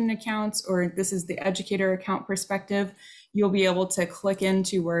and student accounts, or this is the educator account perspective, you'll be able to click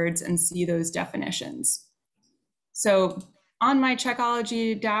into words and see those definitions. So on my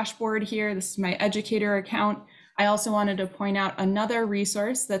Checkology dashboard here, this is my educator account. I also wanted to point out another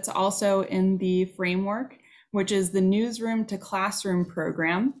resource that's also in the framework, which is the Newsroom to Classroom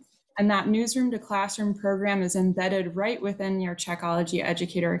program. And that Newsroom to Classroom program is embedded right within your Checkology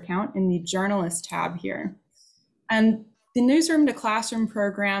educator account in the Journalist tab here. And the Newsroom to Classroom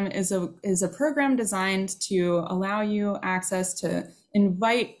program is a program designed to allow you access to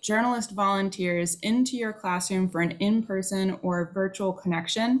invite journalist volunteers into your classroom for an in-person or virtual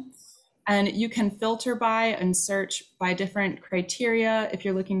connection. And you can filter by and search by different criteria. If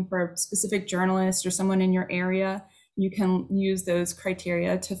you're looking for a specific journalist or someone in your area, you can use those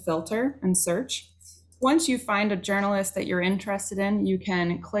criteria to filter and search. Once you find a journalist that you're interested in, you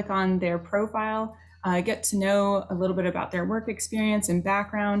can click on their profile, get to know a little bit about their work experience and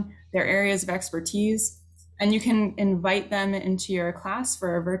background, their areas of expertise, and you can invite them into your class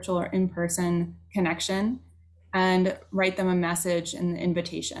for a virtual or in-person connection and write them a message in the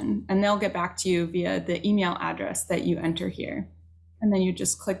invitation. And they'll get back to you via the email address that you enter here. And then you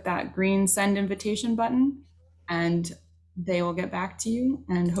just click that green send invitation button and they will get back to you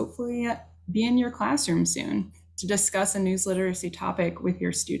and hopefully be in your classroom soon to discuss a news literacy topic with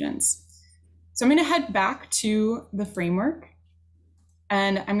your students. So I'm going to head back to the framework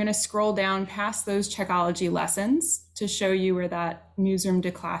and I'm going to scroll down past those Checkology lessons to show you where that Newsroom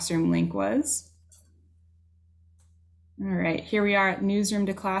to Classroom link was. All right, here we are at Newsroom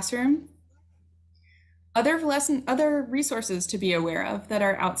to Classroom. Other resources to be aware of that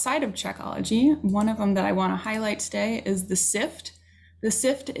are outside of Checkology. One of them that I want to highlight today is the SIFT. The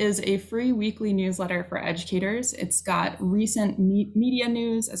SIFT is a free weekly newsletter for educators. It's got recent media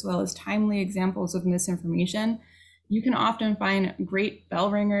news as well as timely examples of misinformation. You can often find great bell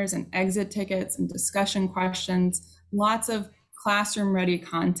ringers and exit tickets and discussion questions, lots of classroom-ready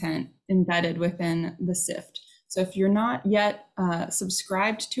content embedded within the SIFT. So if you're not yet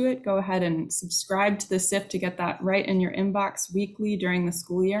subscribed to it, go ahead and subscribe to the SIFT to get that right in your inbox weekly during the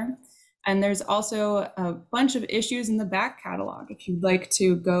school year. And there's also a bunch of issues in the back catalog. If you'd like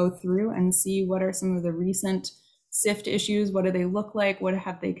to go through and see what are some of the recent SIFT issues, what do they look like, what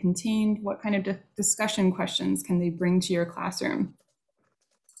have they contained, what kind of discussion questions can they bring to your classroom.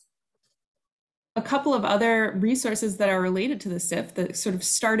 A couple of other resources that are related to the SIFT that sort of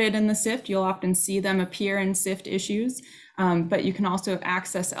started in the SIFT, you'll often see them appear in SIFT issues, but you can also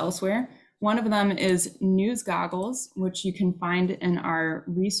access elsewhere. One of them is News Goggles, which you can find in our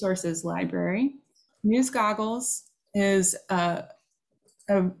resources library. News Goggles is a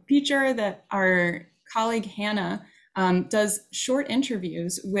feature that our colleague Hannah does short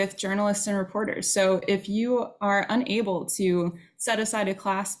interviews with journalists and reporters. So if you are unable to set aside a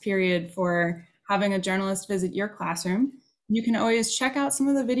class period for having a journalist visit your classroom, you can always check out some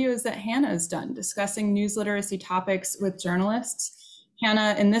of the videos that Hannah has done discussing news literacy topics with journalists.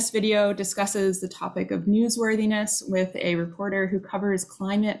 Hannah, in this video, discusses the topic of newsworthiness with a reporter who covers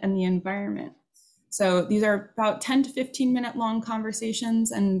climate and the environment. So these are about 10 to 15 minute long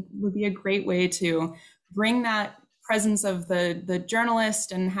conversations and would be a great way to bring that presence of the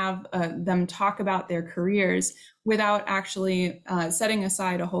journalist and have them talk about their careers without actually setting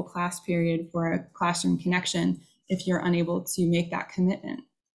aside a whole class period for a classroom connection if you're unable to make that commitment.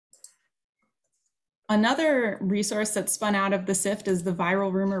 Another resource that spun out of the SIFT is the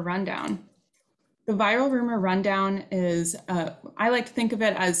Viral Rumor Rundown. The Viral Rumor Rundown is, I like to think of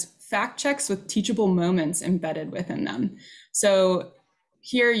it as fact checks with teachable moments embedded within them. So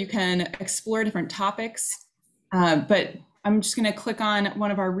here you can explore different topics, but I'm just going to click on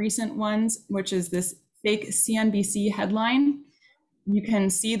one of our recent ones, which is this fake CNBC headline. You can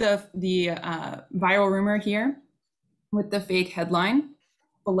see the viral rumor here with the fake headline.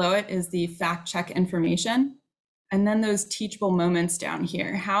 Below it is the fact check information. And then those teachable moments down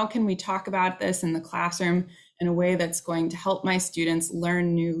here. How can we talk about this in the classroom in a way that's going to help my students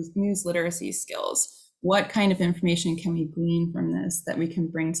learn news literacy skills? What kind of information can we glean from this that we can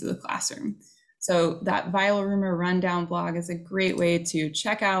bring to the classroom? So that Viral Rumor Rundown blog is a great way to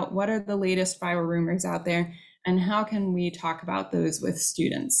check out what are the latest viral rumors out there and how can we talk about those with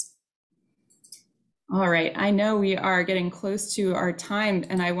students. All right, I know we are getting close to our time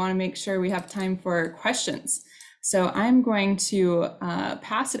and I want to make sure we have time for questions. So I'm going to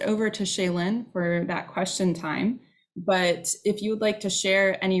pass it over to Shaylin for that question time. But if you would like to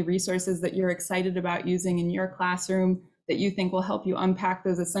share any resources that you're excited about using in your classroom that you think will help you unpack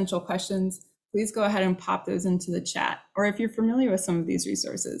those essential questions, please go ahead and pop those into the chat. Or if you're familiar with some of these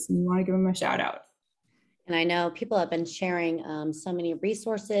resources and you want to give them a shout out. And I know people have been sharing so many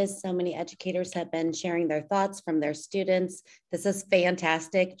resources, so many educators have been sharing their thoughts from their students. This is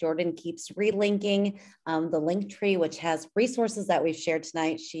fantastic. Jordan keeps relinking the link tree, which has resources that we've shared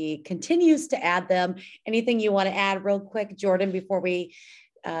tonight. She continues to add them. Anything you want to add real quick, Jordan, before we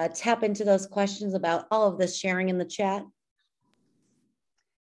tap into those questions about all of this sharing in the chat?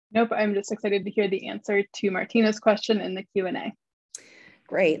 Nope, I'm just excited to hear the answer to Martina's question in the Q&A.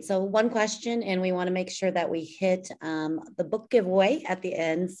 Great. So one question, and we want to make sure that we hit the book giveaway at the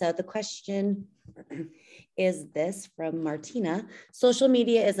end. So the question is this from Martina. Social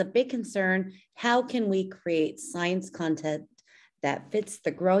media is a big concern. How can we create science content that fits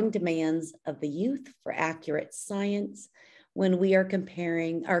the growing demands of the youth for accurate science when we are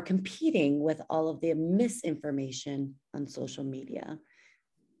competing with all of the misinformation on social media?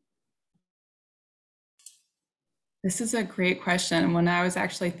 This is a great question. When I was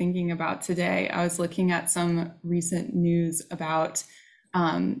actually thinking about today, I was looking at some recent news about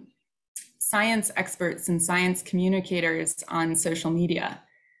science experts and science communicators on social media.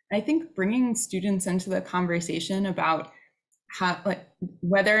 I think bringing students into the conversation about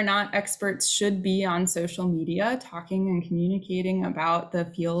whether or not experts should be on social media, talking and communicating about the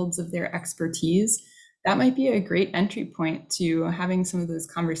fields of their expertise, that might be a great entry point to having some of those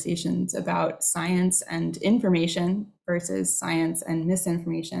conversations about science and information versus science and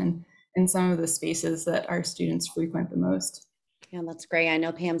misinformation in some of the spaces that our students frequent the most. Yeah, that's great. I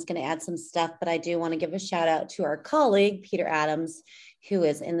know Pam's going to add some stuff, but I do want to give a shout out to our colleague, Peter Adams, who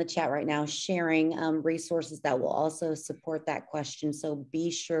is in the chat right now sharing resources that will also support that question. So be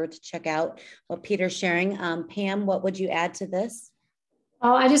sure to check out what Peter's sharing. Pam, what would you add to this?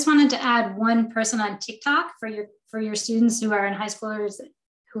 Oh, I just wanted to add one person on TikTok for your students who are in high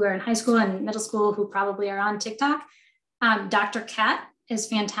school and middle school who probably are on TikTok. Dr. Kat is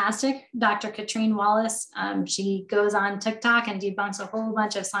fantastic. Dr. Katrine Wallace, she goes on TikTok and debunks a whole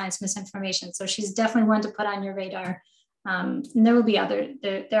bunch of science misinformation. So she's definitely one to put on your radar. And there will be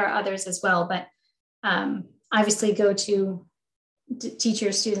there are others as well, but obviously teach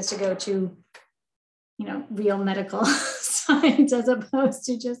your students to go to, real medical science as opposed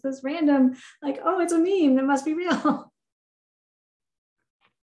to just this random, like, oh, it's a meme, it must be real.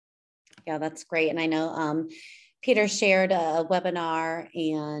 Yeah, that's great. And I know Peter shared a webinar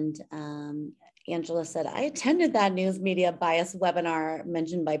and Angela said, I attended that news media bias webinar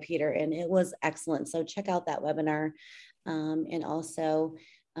mentioned by Peter, and it was excellent. So check out that webinar. And also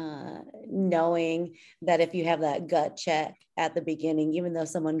knowing that if you have that gut check at the beginning, even though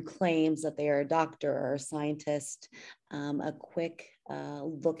someone claims that they are a doctor or a scientist, a quick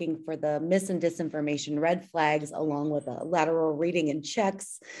looking for the mis and disinformation red flags along with a lateral reading and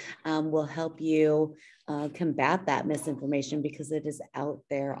checks will help you combat that misinformation, because it is out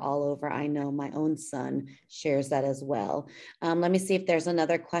there all over. I know my own son shares that as well. Let me see if there's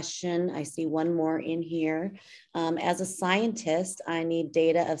another question. I see one more in here. As a scientist, I need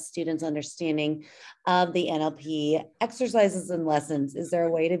data of students' understanding of the NLP exercises and lessons. Is there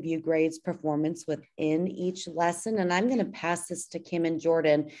a way to view grades performance within each lesson? And I'm going to pass this to Kim and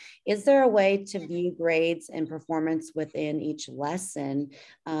Jordan. Is there a way to view grades and performance within each lesson?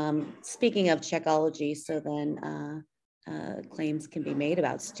 Speaking of Checkology, so then claims can be made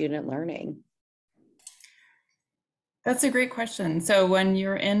about student learning. That's a great question. So when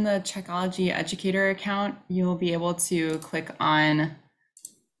you're in the Checkology educator account, you'll be able to click on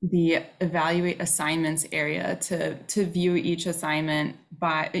the evaluate assignments area to view each assignment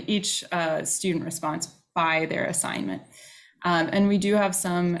by each student response by their assignment. And we do have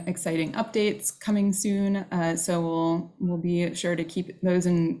some exciting updates coming soon. So we'll be sure to keep those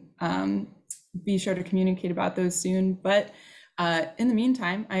and be sure to communicate about those soon. But in the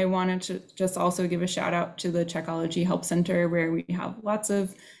meantime, I wanted to just also give a shout out to the Checkology Help Center, where we have lots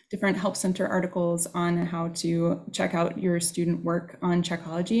of different Help Center articles on how to check out your student work on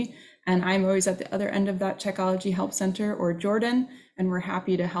Checkology. And I'm always at the other end of that Checkology Help Center, or Jordan, and we're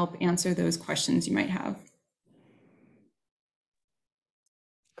happy to help answer those questions you might have.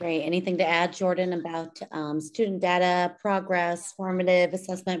 Great. Anything to add, Jordan, about student data, progress, formative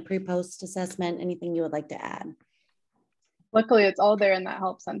assessment, pre-post assessment, anything you would like to add? Luckily, it's all there in that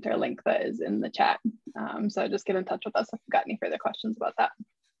Help Center link that is in the chat. So just get in touch with us if you've got any further questions about that.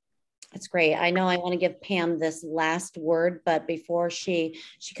 That's great. I know I want to give Pam this last word, but before she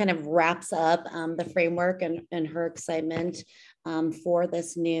kind of wraps up the framework and her excitement for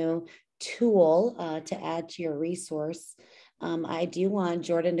this new tool to add to your resource, I do want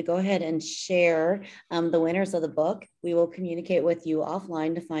Jordan to go ahead and share the winners of the book. We will communicate with you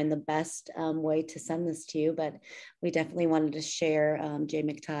offline to find the best way to send this to you, but we definitely wanted to share Jay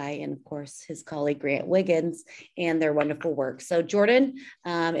McTighe and, of course, his colleague Grant Wiggins and their wonderful work. So Jordan,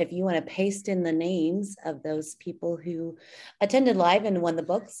 if you want to paste in the names of those people who attended live and won the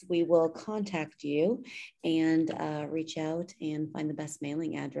books, we will contact you and reach out and find the best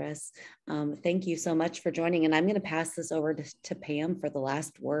mailing address. Thank you so much for joining, and I'm going to pass this over to Pam for the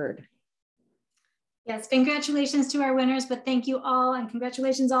last word. Yes, congratulations to our winners, but thank you all, and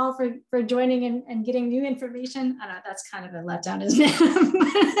congratulations all for joining and getting new information. I know that's kind of a letdown, isn't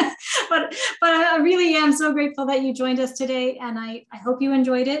it? but I really am so grateful that you joined us today, and I hope you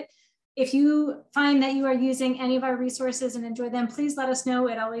enjoyed it. If you find that you are using any of our resources and enjoy them, please let us know.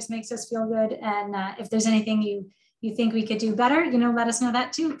 It always makes us feel good. And if there's anything you think we could do better, let us know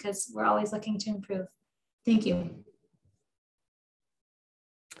that too, because we're always looking to improve. Thank you.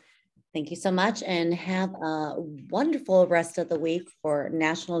 Thank you so much, and have a wonderful rest of the week for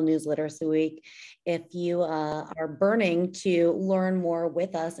National News Literacy Week. If you are burning to learn more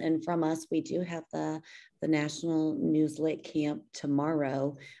with us and from us, we do have the National News Lit Camp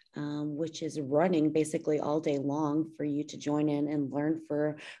tomorrow, which is running basically all day long for you to join in and learn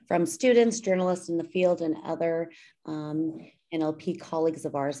from students, journalists in the field, and other NLP colleagues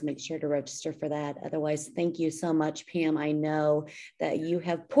of ours. Make sure to register for that. Otherwise, thank you so much, Pam. I know that you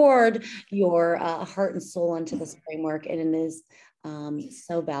have poured your heart and soul into this framework, and it is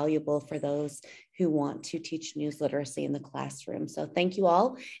so valuable for those who want to teach news literacy in the classroom. So thank you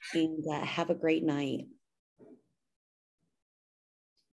all, and have a great night.